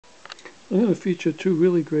I'm going to feature two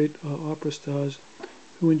really great opera stars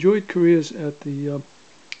who enjoyed careers at the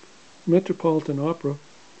Metropolitan Opera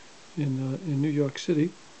in New York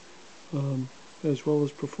City, as well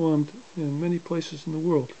as performed in many places in the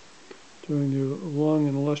world during their long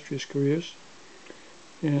and illustrious careers.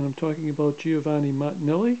 And I'm talking about Giovanni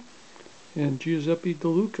Martinelli and Giuseppe de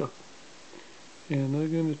Luca. And they're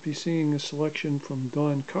going to be singing a selection from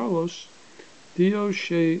Don Carlos, Dio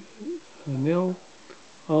che nell'alma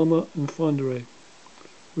infondere,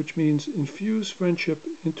 which means infuse friendship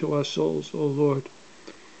into our souls, O Lord.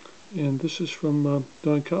 And this is from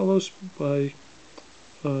Don Carlos by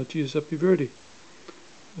Giuseppe Verdi.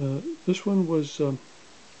 This one was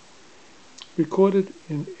recorded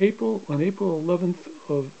on April 11th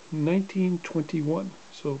of 1921.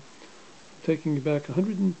 So taking you back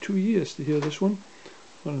 102 years to hear this one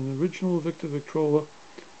on an original Victor Victrola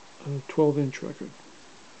 12-inch record.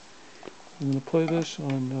 I'm going to play this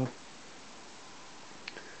on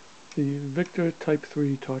the Victor Type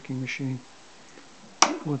 3 talking machine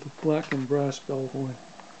with a black and brass bell horn.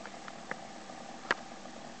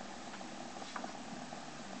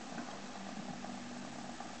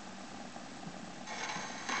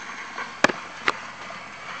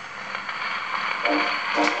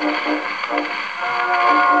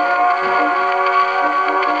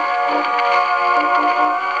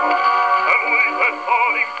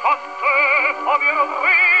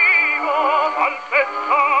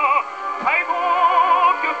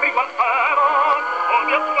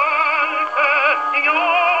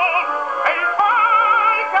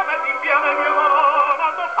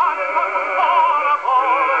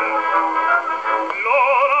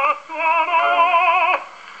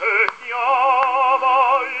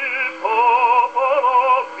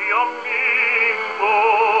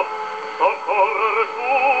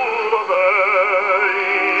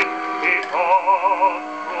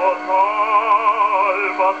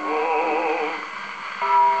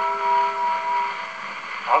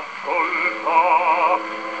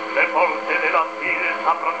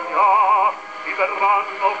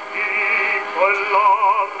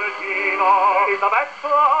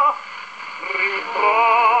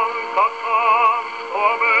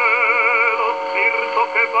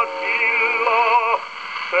 Vivremo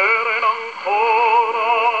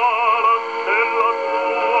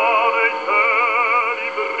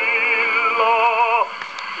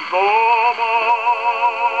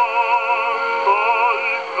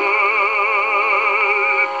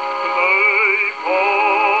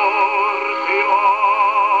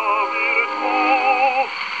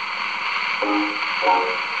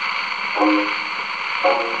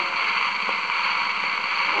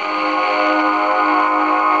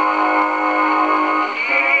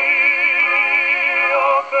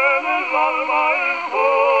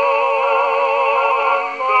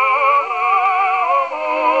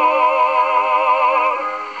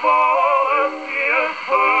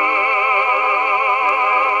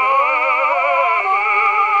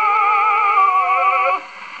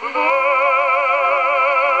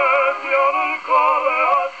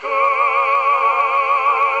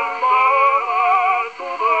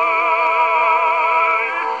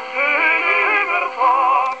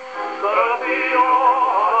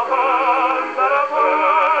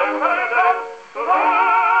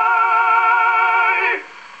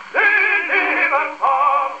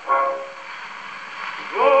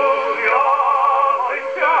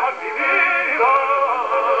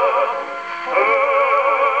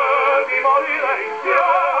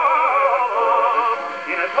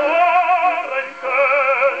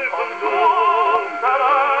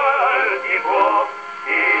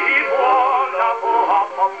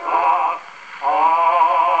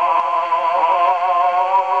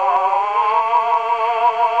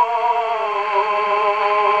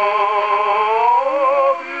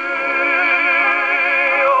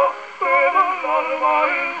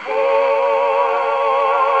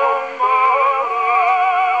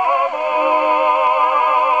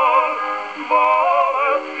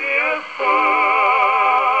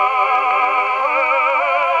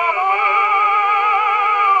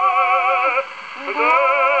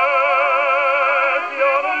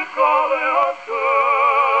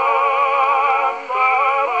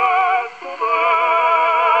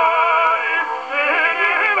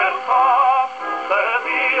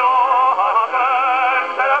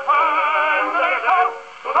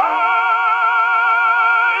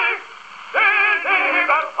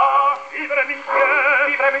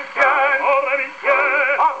insieme